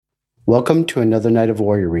Welcome to another night of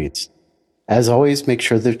Warrior Reads. As always, make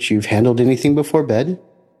sure that you've handled anything before bed,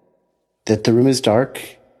 that the room is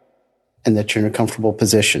dark, and that you're in a comfortable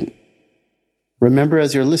position. Remember,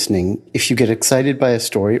 as you're listening, if you get excited by a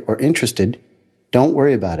story or interested, don't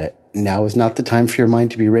worry about it. Now is not the time for your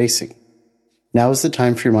mind to be racing. Now is the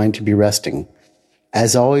time for your mind to be resting.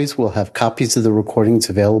 As always, we'll have copies of the recordings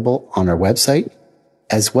available on our website,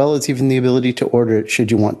 as well as even the ability to order it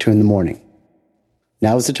should you want to in the morning.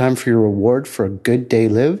 Now is the time for your reward for a good day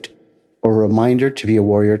lived, or a reminder to be a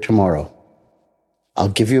warrior tomorrow. I'll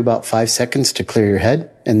give you about 5 seconds to clear your head,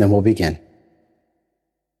 and then we'll begin.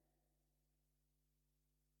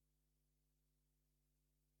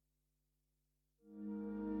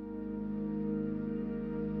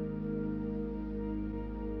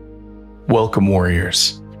 Welcome,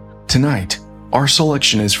 warriors. Tonight, our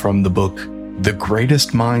selection is from the book The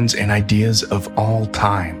Greatest Minds and Ideas of All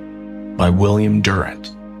Time by William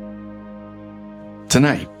Durant.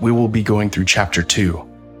 Tonight, we will be going through Chapter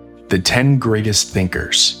 2, The 10 Greatest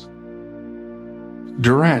Thinkers.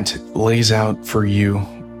 Durant lays out for you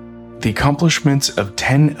the accomplishments of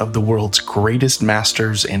 10 of the world's greatest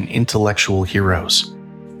masters and intellectual heroes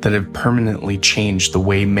that have permanently changed the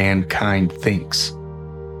way mankind thinks.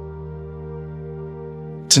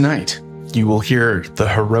 Tonight, you will hear the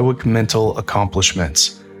heroic mental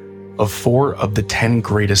accomplishments of 4 of the 10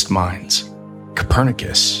 greatest minds: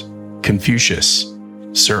 Copernicus, Confucius,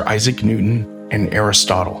 Sir Isaac Newton, and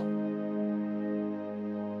Aristotle.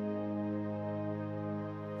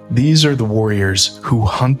 These are the warriors who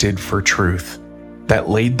hunted for truth, that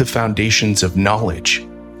laid the foundations of knowledge,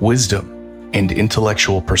 wisdom, and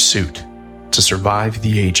intellectual pursuit to survive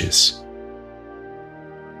the ages.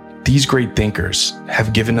 These great thinkers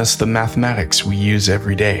have given us the mathematics we use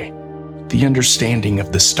every day, the understanding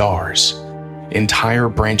of the stars, entire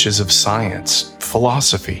branches of science,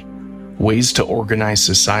 philosophy, ways to organize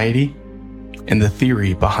society, and the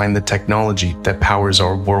theory behind the technology that powers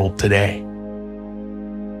our world today.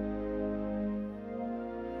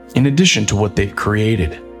 In addition to what they've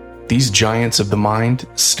created, these giants of the mind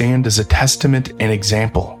stand as a testament and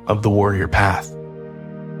example of the warrior path.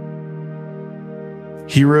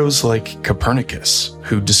 Heroes like Copernicus,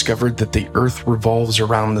 who discovered that the Earth revolves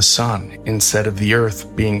around the sun instead of the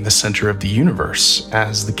Earth being the center of the universe,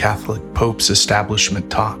 as the Catholic Pope's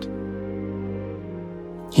establishment taught.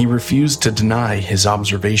 He refused to deny his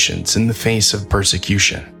observations in the face of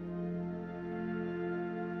persecution.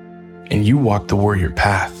 And you walk the warrior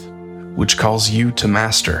path, which calls you to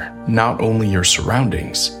master not only your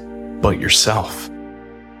surroundings, but yourself.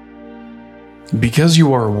 Because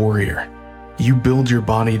you are a warrior, you build your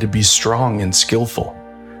body to be strong and skillful.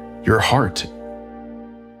 Your heart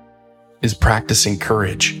is practicing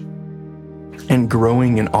courage and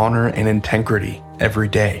growing in honor and integrity every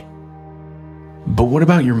day. But what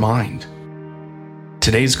about your mind?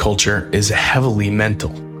 Today's culture is heavily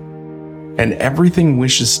mental, and everything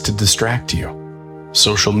wishes to distract you.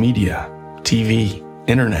 Social media, TV,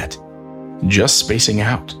 internet, just spacing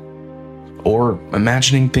out, or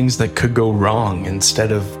imagining things that could go wrong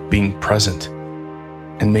instead of being present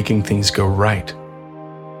and making things go right.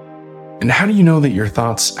 And how do you know that your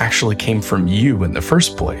thoughts actually came from you in the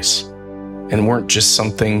first place and weren't just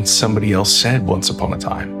something somebody else said once upon a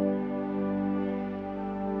time?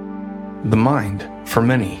 The mind, for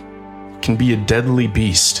many, can be a deadly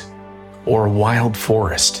beast or a wild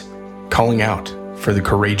forest, calling out for the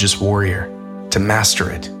courageous warrior to master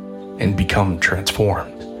it and become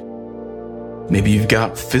transformed. Maybe you've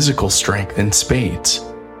got physical strength in spades,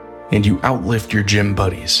 and you outlift your gym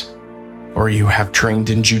buddies. Or you have trained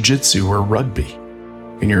in jiu-jitsu or rugby,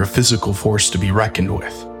 and you're a physical force to be reckoned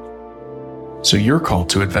with. So your call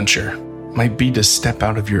to adventure might be to step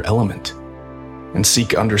out of your element and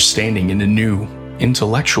seek understanding in a new,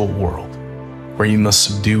 intellectual world where you must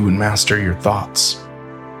subdue and master your thoughts,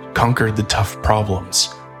 conquer the tough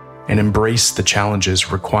problems, and embrace the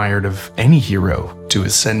challenges required of any hero to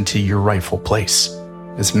ascend to your rightful place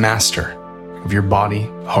as master of your body,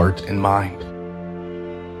 heart, and mind.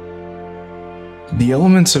 The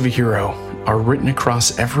elements of a hero are written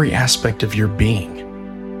across every aspect of your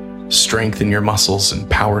being: strength in your muscles and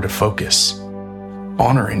power to focus,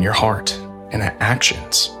 honor in your heart and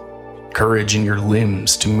actions, courage in your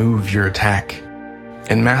limbs to move your attack,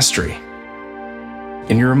 and mastery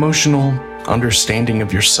in your emotional understanding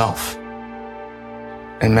of yourself,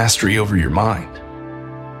 and mastery over your mind.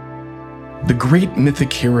 The great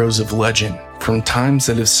mythic heroes of legend from times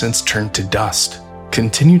that have since turned to dust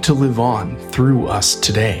continue to live on through us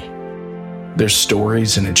today. Their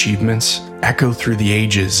stories and achievements echo through the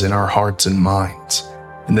ages in our hearts and minds,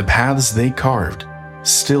 and the paths they carved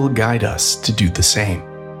still guide us to do the same.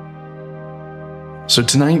 So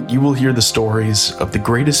tonight you will hear the stories of the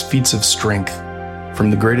greatest feats of strength from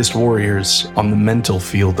the greatest warriors on the mental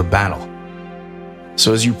field of battle.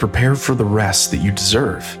 So as you prepare for the rest that you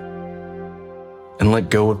deserve, and let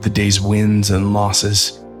go of the day's wins and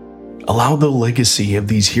losses, allow the legacy of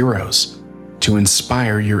these heroes to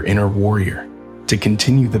inspire your inner warrior to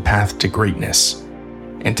continue the path to greatness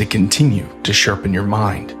and to continue to sharpen your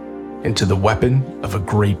mind into the weapon of a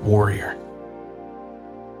great warrior.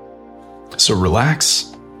 So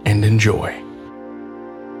relax and enjoy.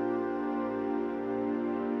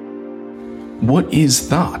 What is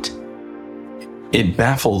thought? It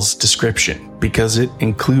baffles description because it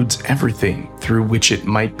includes everything through which it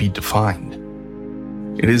might be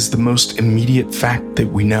defined. It is the most immediate fact that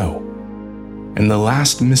we know, and the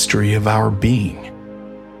last mystery of our being.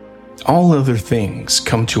 All other things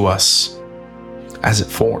come to us as it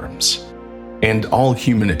forms, and all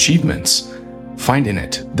human achievements find in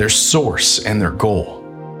it their source and their goal.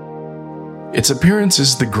 Its appearance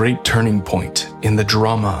is the great turning point in the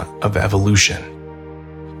drama of evolution.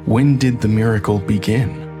 When did the miracle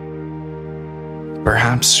begin?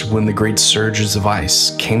 Perhaps when the great surges of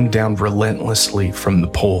ice came down relentlessly from the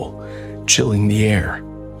pole, chilling the air,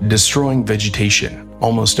 destroying vegetation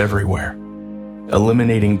almost everywhere,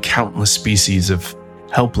 eliminating countless species of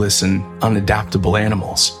helpless and unadaptable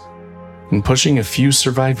animals, and pushing a few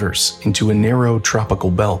survivors into a narrow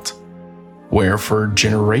tropical belt, where for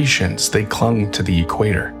generations they clung to the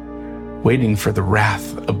equator, waiting for the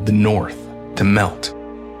wrath of the north to melt.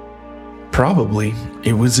 Probably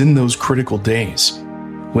it was in those critical days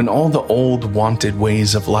when all the old wanted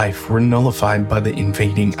ways of life were nullified by the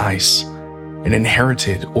invading ice, and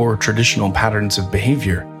inherited or traditional patterns of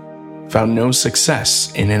behavior found no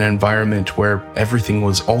success in an environment where everything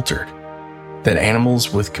was altered, that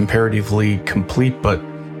animals with comparatively complete but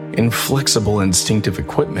inflexible instinctive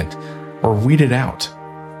equipment were weeded out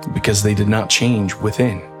because they did not change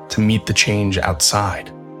within to meet the change outside.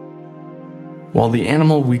 While the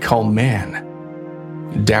animal we call man,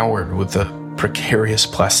 dowered with a precarious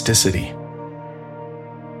plasticity,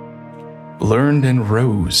 learned and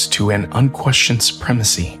rose to an unquestioned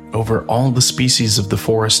supremacy over all the species of the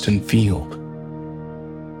forest and field.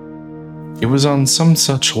 It was on some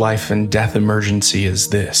such life and death emergency as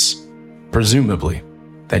this, presumably,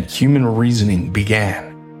 that human reasoning began.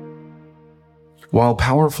 While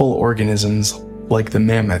powerful organisms like the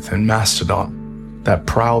mammoth and mastodon that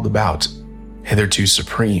prowled about, hitherto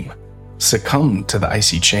supreme, succumbed to the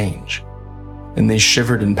icy change, and they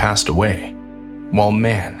shivered and passed away, while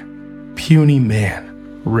man, puny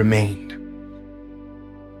man, remained.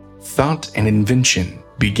 Thought and invention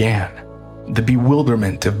began. The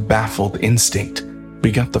bewilderment of baffled instinct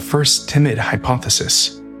begot the first timid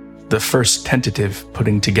hypothesis, the first tentative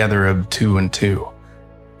putting together of two and two,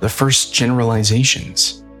 the first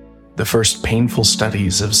generalizations, the first painful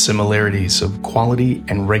studies of similarities of quality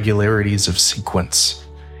and regularities of sequence,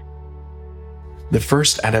 the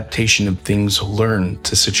first adaptation of things learned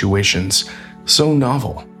to situations so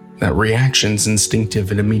novel that reactions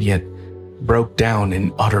instinctive and immediate broke down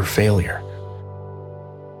in utter failure.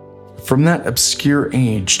 From that obscure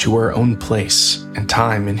age to our own place and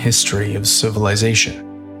time in history of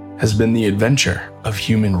civilization has been the adventure of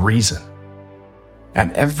human reason.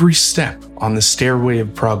 At every step on the stairway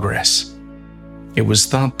of progress, it was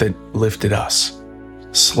thought that lifted us,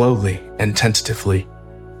 slowly and tentatively,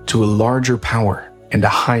 to a larger power and a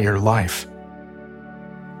higher life.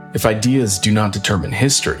 If ideas do not determine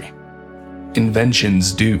history,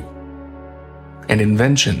 inventions do. And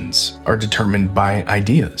inventions are determined by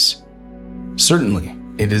ideas. Certainly,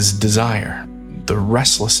 it is desire, the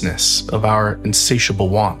restlessness of our insatiable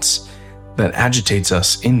wants, that agitates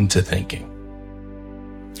us into thinking.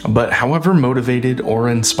 But however motivated or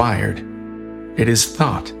inspired, it is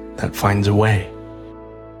thought that finds a way.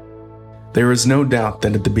 There is no doubt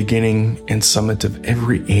that at the beginning and summit of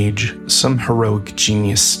every age, some heroic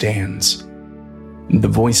genius stands, the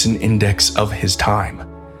voice and index of his time,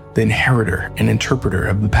 the inheritor and interpreter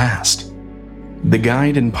of the past, the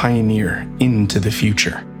guide and pioneer into the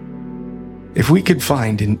future. If we could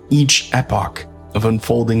find in each epoch of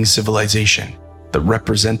unfolding civilization the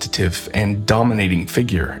representative and dominating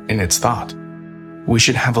figure in its thought, we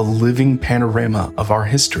should have a living panorama of our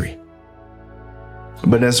history.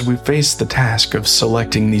 But as we face the task of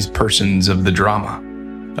selecting these persons of the drama,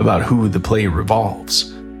 about who the play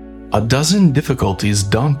revolves, a dozen difficulties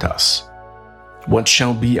daunt us. What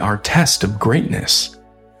shall be our test of greatness?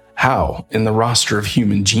 How, in the roster of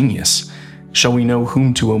human genius, shall we know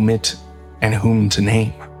whom to omit and whom to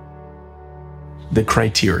name? The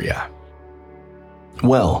criteria.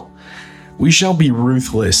 Well, we shall be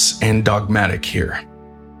ruthless and dogmatic here.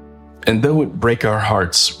 And though it break our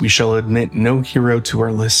hearts, we shall admit no hero to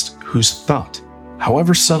our list whose thought,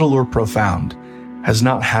 however subtle or profound, has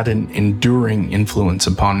not had an enduring influence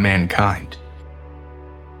upon mankind.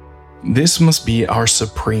 This must be our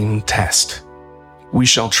supreme test. We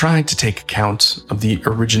shall try to take account of the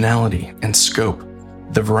originality and scope,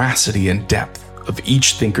 the veracity and depth of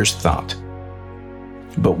each thinker's thought.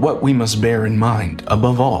 But what we must bear in mind,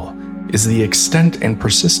 above all, is the extent and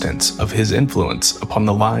persistence of his influence upon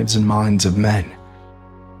the lives and minds of men.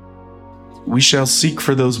 We shall seek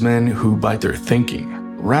for those men who, by their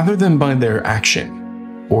thinking, rather than by their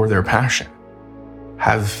action or their passion,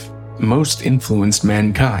 have most influenced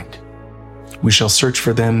mankind. We shall search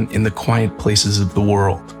for them in the quiet places of the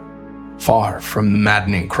world, far from the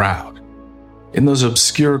maddening crowd, in those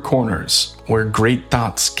obscure corners where great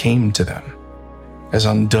thoughts came to them, as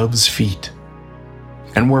on doves' feet,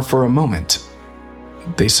 and where for a moment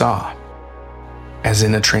they saw, as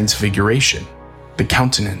in a transfiguration, the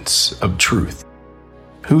countenance of truth.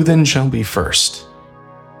 Who then shall be first?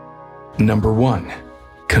 Number 1,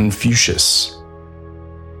 Confucius.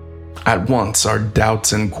 At once our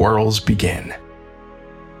doubts and quarrels begin.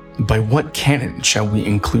 By what canon shall we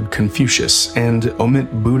include Confucius and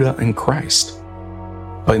omit Buddha and Christ?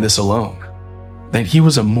 By this alone, that he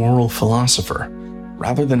was a moral philosopher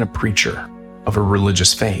rather than a preacher of a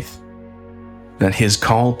religious faith, that his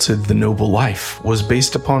call to the noble life was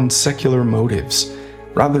based upon secular motives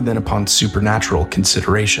rather than upon supernatural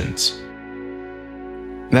considerations,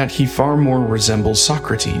 that he far more resembles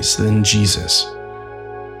Socrates than Jesus.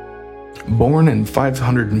 Born in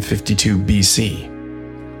 552 BC,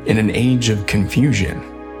 in an age of confusion,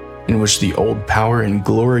 in which the old power and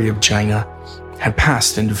glory of China had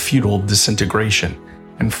passed into feudal disintegration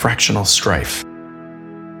and fractional strife,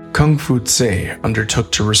 Kung Fu Tse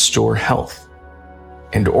undertook to restore health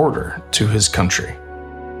and order to his country.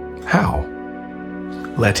 How?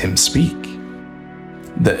 Let him speak.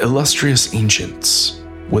 The illustrious ancients,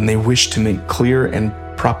 when they wished to make clear and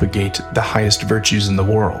propagate the highest virtues in the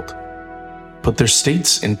world, put their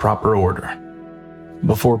states in proper order.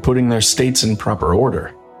 Before putting their states in proper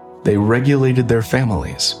order, they regulated their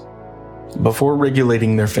families. Before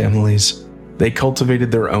regulating their families, they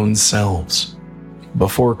cultivated their own selves.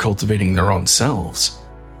 Before cultivating their own selves,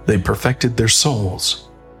 they perfected their souls.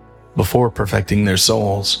 Before perfecting their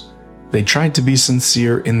souls, they tried to be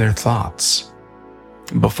sincere in their thoughts.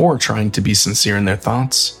 Before trying to be sincere in their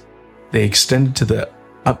thoughts, they extended to the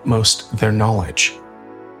utmost their knowledge.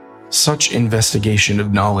 Such investigation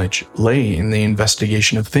of knowledge lay in the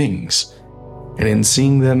investigation of things, and in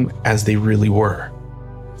seeing them as they really were.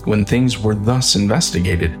 When things were thus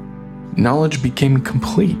investigated, knowledge became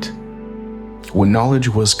complete. When knowledge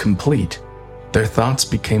was complete, their thoughts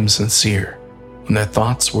became sincere. When their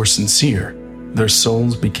thoughts were sincere, their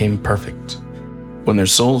souls became perfect. When their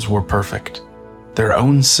souls were perfect, their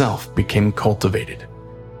own self became cultivated.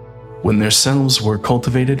 When their selves were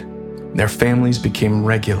cultivated, their families became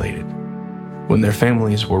regulated. When their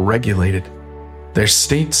families were regulated, their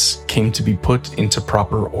states came to be put into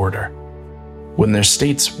proper order. When their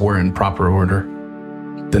states were in proper order,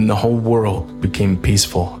 then the whole world became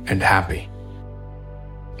peaceful and happy.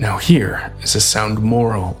 Now here is a sound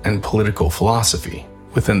moral and political philosophy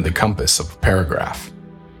within the compass of a paragraph.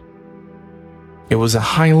 It was a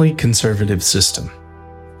highly conservative system.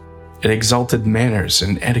 It exalted manners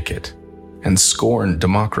and etiquette and scorned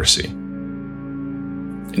democracy.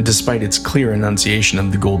 Despite its clear enunciation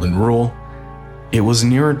of the Golden Rule, it was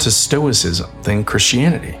nearer to Stoicism than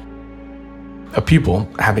Christianity. A pupil,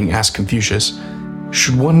 having asked Confucius,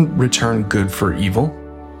 "Should one return good for evil?"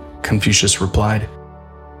 Confucius replied,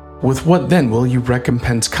 "With what then will you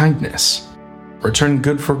recompense kindness? Return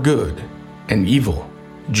good for good, and evil,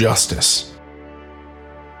 justice."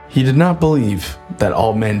 He did not believe that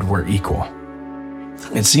all men were equal.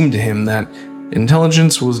 It seemed to him that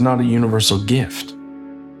intelligence was not a universal gift.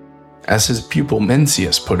 As his pupil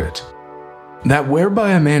Mencius put it, that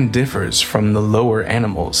whereby a man differs from the lower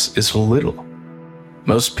animals is little.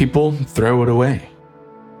 Most people throw it away.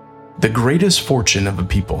 The greatest fortune of a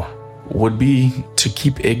people would be to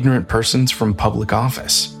keep ignorant persons from public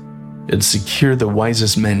office and secure the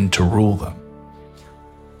wisest men to rule them.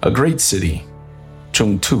 A great city,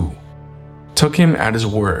 Chengtu, took him at his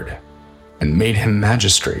word and made him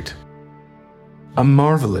magistrate. A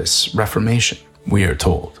marvelous reformation, we are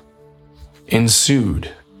told, ensued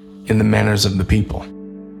in the manners of the people.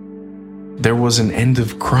 There was an end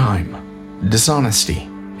of crime, dishonesty,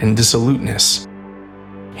 and dissoluteness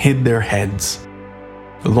hid their heads.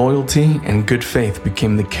 Loyalty and good faith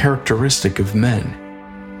became the characteristic of men,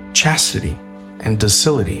 chastity and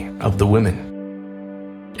docility of the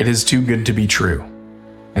women. It is too good to be true,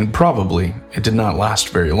 and probably it did not last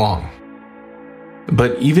very long.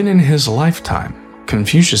 But even in his lifetime,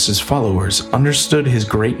 Confucius's followers understood his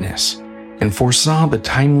greatness and foresaw the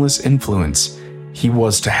timeless influence he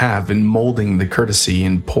was to have in molding the courtesy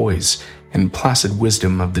and poise and placid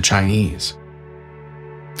wisdom of the Chinese.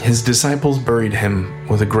 His disciples buried him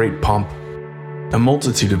with a great pomp. A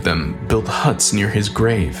multitude of them built huts near his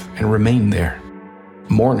grave and remained there,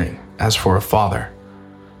 mourning as for a father,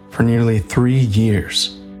 for nearly 3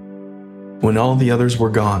 years. When all the others were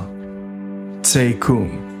gone, Tse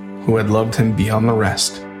Kung, who had loved him beyond the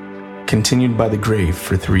rest, continued by the grave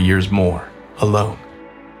for 3 years more, alone.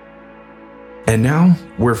 And now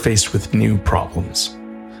we're faced with new problems.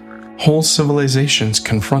 Whole civilizations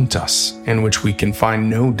confront us in which we can find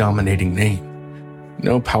no dominating name,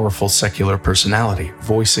 no powerful secular personality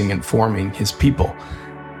voicing and forming his people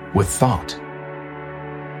with thought.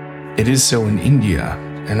 It is so in India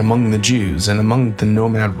and among the Jews and among the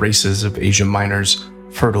nomad races of Asia Minor's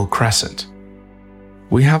Fertile Crescent.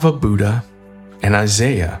 We have a Buddha, an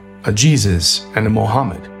Isaiah, a Jesus, and a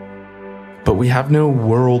Mohammed. But we have no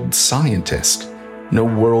world scientist, no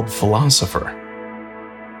world philosopher.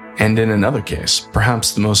 And in another case,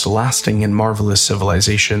 perhaps the most lasting and marvelous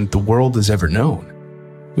civilization the world has ever known,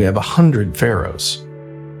 we have 100 pharaohs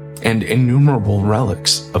and innumerable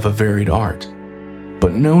relics of a varied art.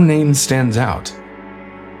 But no name stands out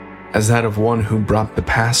as that of one who brought the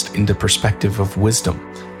past into perspective of wisdom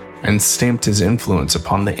and stamped his influence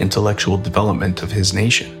upon the intellectual development of his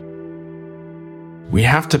nation. We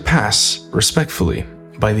have to pass respectfully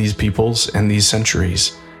by these peoples and these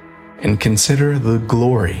centuries and consider the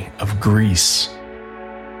glory of Greece,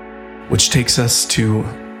 which takes us to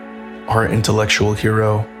our intellectual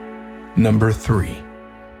hero, number 3,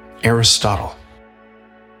 Aristotle.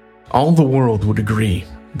 All the world would agree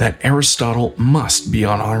that Aristotle must be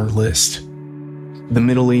on our list. The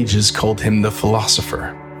Middle Ages called him the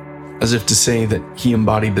philosopher, as if to say that he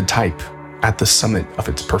embodied the type at the summit of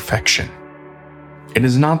its perfection. It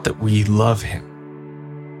is not that we love him.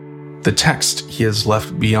 The text he has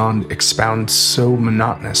left beyond expounds so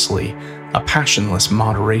monotonously a passionless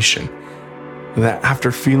moderation that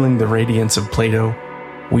after feeling the radiance of Plato,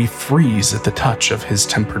 we freeze at the touch of his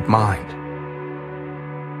tempered mind.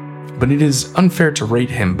 But it is unfair to rate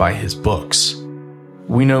him by his books.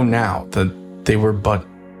 We know now that they were but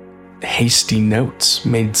hasty notes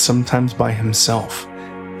made sometimes by himself,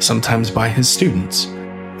 sometimes by his students,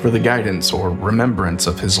 for the guidance or remembrance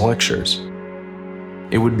of his lectures.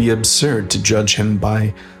 It would be absurd to judge him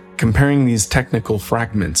by comparing these technical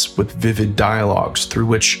fragments with vivid dialogues through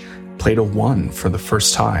which Plato won for the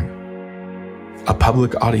first time a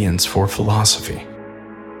public audience for philosophy.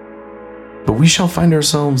 But we shall find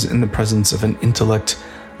ourselves in the presence of an intellect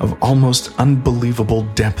of almost unbelievable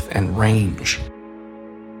depth and range.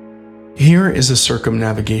 Here is a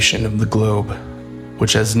circumnavigation of the globe,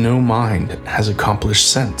 which as no mind has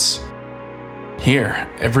accomplished since. Here,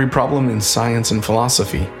 every problem in science and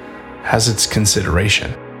philosophy has its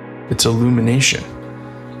consideration, its illumination,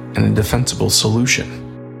 and a defensible solution.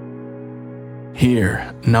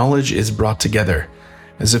 Here, knowledge is brought together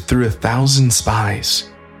as if through 1,000 spies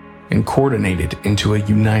and coordinated into a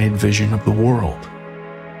united vision of the world.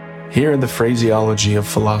 Here, the phraseology of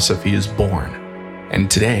philosophy is born, and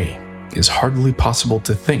today is hardly possible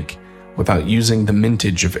to think without using the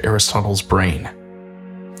mintage of Aristotle's brain.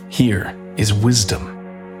 Here is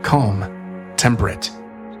wisdom, calm, temperate,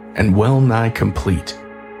 and well-nigh complete,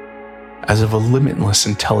 as of a limitless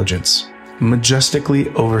intelligence, majestically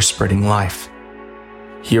overspreading life.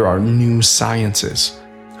 Here are new sciences,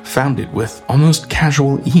 founded with almost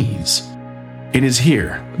casual ease. It is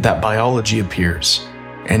here that biology appears,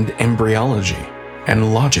 and embryology,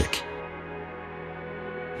 and logic.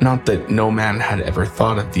 Not that no man had ever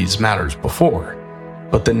thought of these matters before,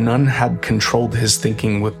 but that none had controlled his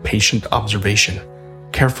thinking with patient observation,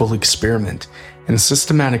 careful experiment, and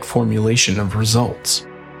systematic formulation of results.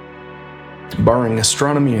 Barring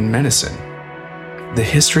astronomy and medicine, the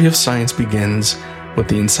history of science begins with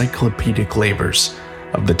the encyclopedic labors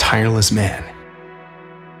of the tireless man.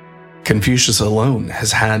 Confucius alone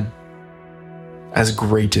has had as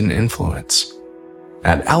great an influence.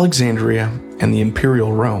 At Alexandria and the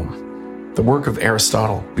Imperial Rome, the work of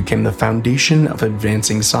Aristotle became the foundation of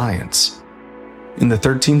advancing science. In the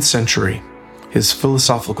 13th century, his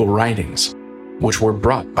philosophical writings, which were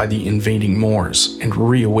brought by the invading Moors and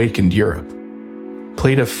reawakened Europe,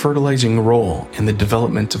 played a fertilizing role in the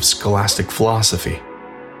development of scholastic philosophy.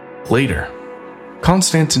 Later,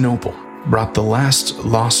 Constantinople brought the last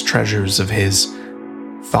lost treasures of his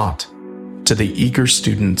thought to the eager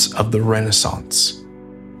students of the Renaissance.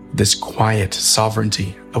 This quiet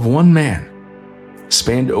sovereignty of one man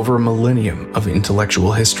spanned over a millennium of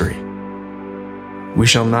intellectual history. We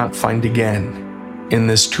shall not find again, in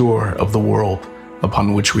this tour of the world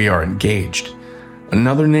upon which we are engaged,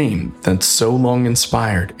 another name that so long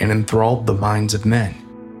inspired and enthralled the minds of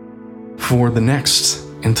men. For the next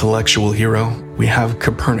intellectual hero, we have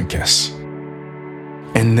Copernicus.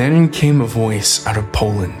 And then came a voice out of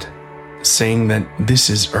Poland, saying that this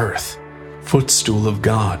is Earth, footstool of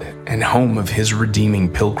God and home of his redeeming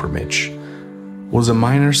pilgrimage, was a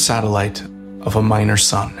minor satellite of a minor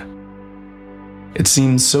sun. It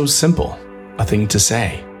seems so simple, a thing to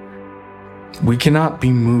say. We cannot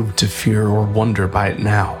be moved to fear or wonder by it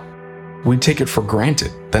now. We take it for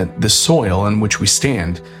granted that the soil on which we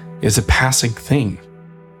stand is a passing thing,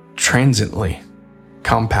 transiently,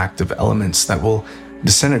 compact of elements that will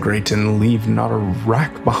disintegrate and leave not a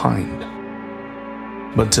rack behind.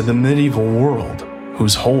 But to the medieval world,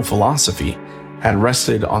 whose whole philosophy had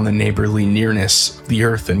rested on the neighborly nearness of the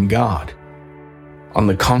earth and God, on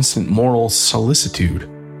the constant moral solicitude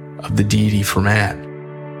of the deity for man,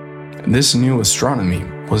 this new astronomy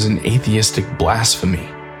was an atheistic blasphemy,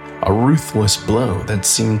 a ruthless blow that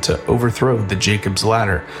seemed to overthrow the Jacob's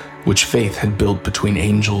ladder which faith had built between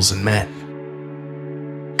angels and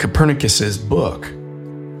men. Copernicus's book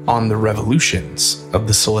on the revolutions of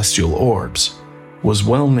the celestial orbs was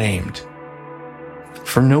well named,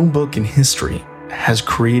 for no book in history has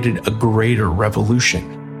created a greater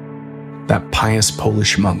revolution. That pious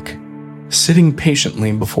Polish monk, sitting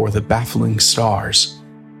patiently before the baffling stars,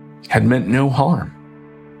 had meant no harm.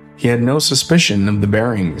 He had no suspicion of the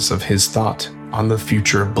bearings of his thought on the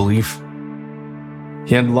future of belief.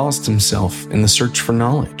 He had lost himself in the search for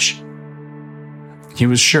knowledge. He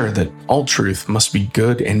was sure that all truth must be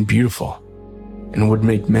good and beautiful, and would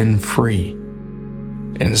make men free.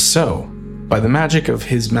 And so, by the magic of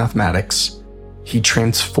his mathematics, he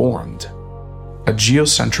transformed a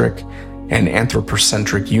geocentric and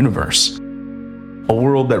anthropocentric universe, a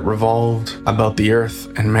world that revolved about the earth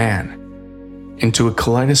and man, into a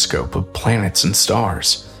kaleidoscope of planets and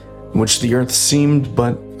stars, in which the earth seemed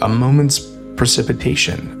but a moment's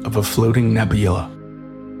precipitation of a floating nebula.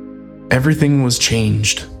 Everything was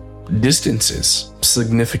changed: distances,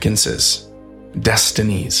 significances,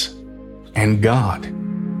 destinies, and God,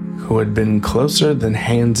 who had been closer than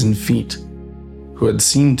hands and feet, who had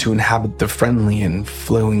seemed to inhabit the friendly and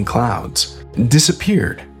flowing clouds,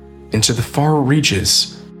 disappeared into the far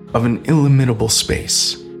reaches of an illimitable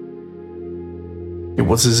space. It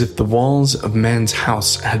was as if the walls of man's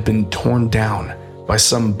house had been torn down by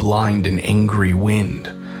some blind and angry wind,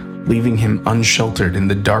 leaving him unsheltered in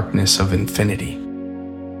the darkness of infinity.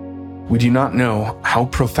 We do not know how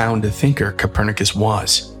profound a thinker Copernicus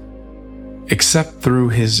was, except through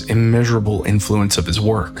his immeasurable influence of his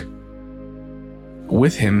work.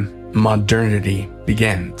 With him, modernity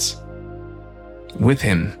begins. With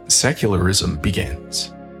him, secularism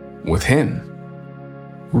begins. With him,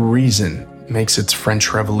 reason makes its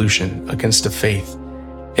French Revolution against a faith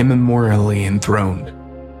immemorially enthroned.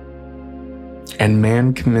 And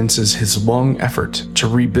man commences his long effort to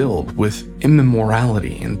rebuild with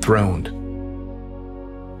immemoriality enthroned.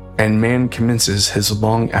 And man commences his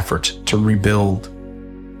long effort to rebuild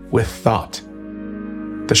with thought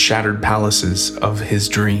the shattered palaces of his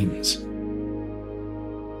dreams.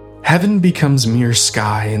 Heaven becomes mere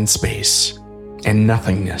sky and space and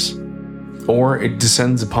nothingness, or it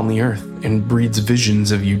descends upon the earth and breeds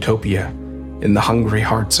visions of utopia in the hungry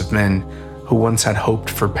hearts of men who once had hoped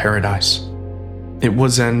for paradise. It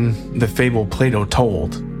was in the fable Plato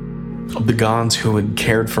told of the gods who had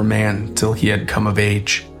cared for man till he had come of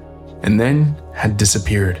age, and then had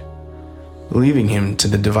disappeared, leaving him to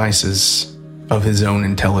the devices of his own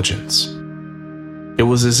intelligence. It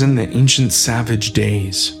was as in the ancient savage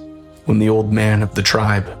days, when the old man of the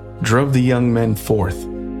tribe drove the young men forth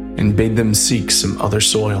and bade them seek some other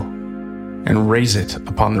soil, and raise it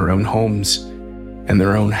upon their own homes and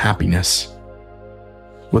their own happiness.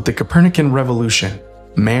 With the Copernican revolution,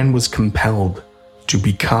 man was compelled to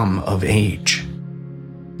become of age.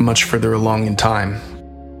 Much further along in time,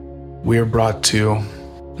 we are brought to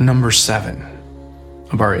number 7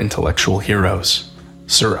 of our intellectual heroes,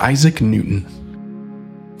 Sir Isaac Newton.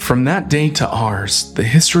 From that day to ours, the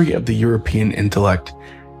history of the European intellect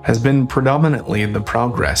has been predominantly the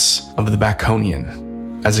progress of the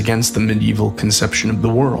Baconian, as against the medieval conception of the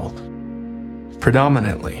world.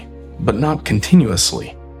 Predominantly, but not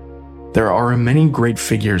continuously. There are many great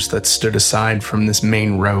figures that stood aside from this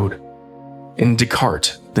main road. In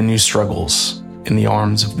Descartes, the new struggles in the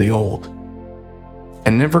arms of the old.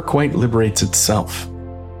 and never quite liberates itself.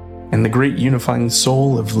 And the great unifying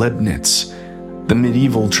soul of Leibniz, the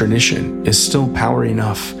medieval tradition, is still power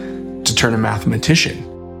enough to turn a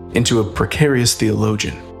mathematician into a precarious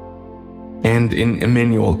theologian. And in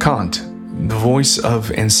Immanuel Kant, the voice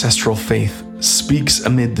of ancestral faith speaks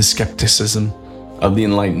amid the skepticism of the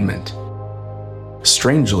Enlightenment.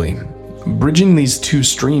 Strangely, bridging these two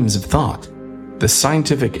streams of thought, the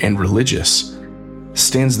scientific and religious,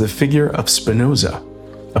 stands the figure of Spinoza,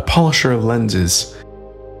 a polisher of lenses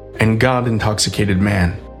and God-intoxicated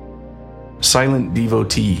man, silent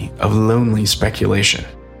devotee of lonely speculation,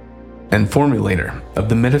 and formulator of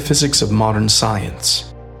the metaphysics of modern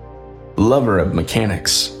science, lover of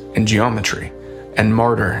mechanics and geometry, and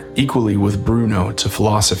martyr equally with Bruno to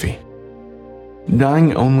philosophy,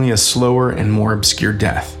 dying only a slower and more obscure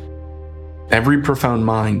death. Every profound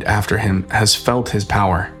mind after him has felt his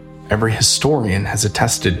power. Every historian has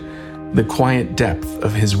attested the quiet depth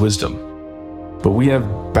of his wisdom. But we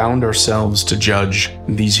have bound ourselves to judge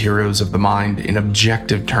these heroes of the mind in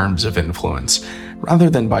objective terms of influence, rather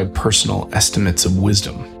than by personal estimates of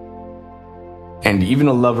wisdom. And even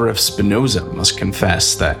a lover of Spinoza must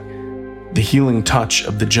confess that the healing touch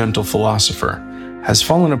of the gentle philosopher has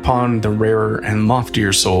fallen upon the rarer and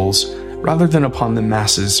loftier souls rather than upon the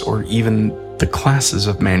masses or even the classes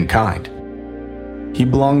of mankind. He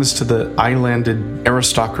belongs to the islanded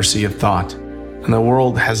aristocracy of thought, and the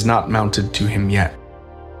world has not mounted to him yet.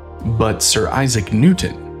 But Sir Isaac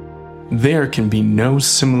Newton, there can be no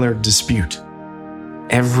similar dispute.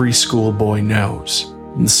 Every schoolboy knows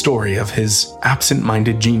the story of his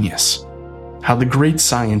absent-minded genius, how the great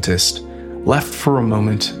scientist, left for a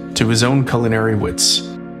moment to his own culinary wits,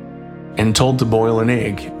 and told to boil an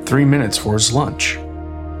egg 3 minutes for his lunch,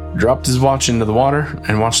 dropped his watch into the water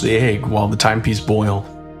and watched the egg while the timepiece boiled.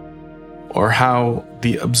 Or how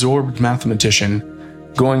the absorbed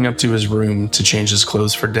mathematician, going up to his room to change his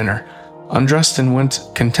clothes for dinner, undressed and went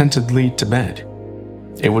contentedly to bed.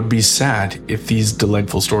 It would be sad if these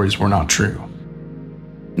delightful stories were not true.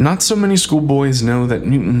 Not so many schoolboys know that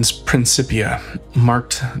Newton's Principia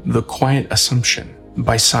marked the quiet assumption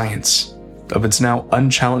by science of its now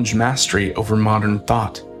unchallenged mastery over modern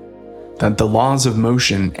thought, that the laws of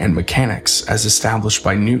motion and mechanics as established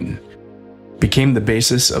by Newton became the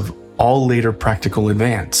basis of all later practical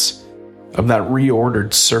advance, of that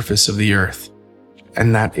reordered surface of the earth,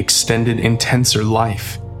 and that extended intenser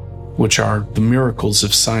life, which are the miracles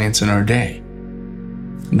of science in our day.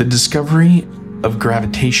 The discovery of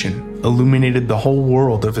gravitation illuminated the whole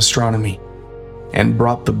world of astronomy and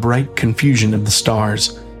brought the bright confusion of the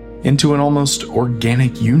stars into an almost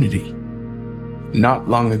organic unity. Not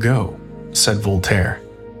long ago, said Voltaire,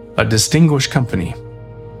 a distinguished company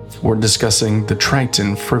were discussing the trite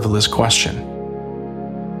and frivolous question: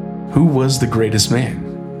 who was the greatest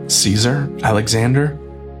man, Caesar, Alexander,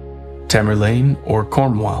 Tamerlane, or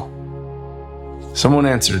Cromwell? Someone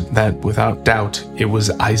answered that without doubt it was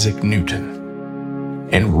Isaac Newton.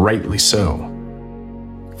 And rightly so,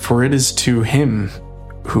 for it is to him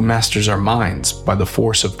who masters our minds by the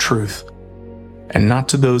force of truth, and not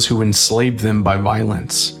to those who enslave them by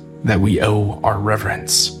violence, that we owe our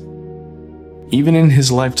reverence. Even in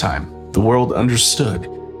his lifetime, the world understood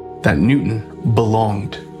that Newton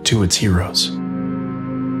belonged to its heroes.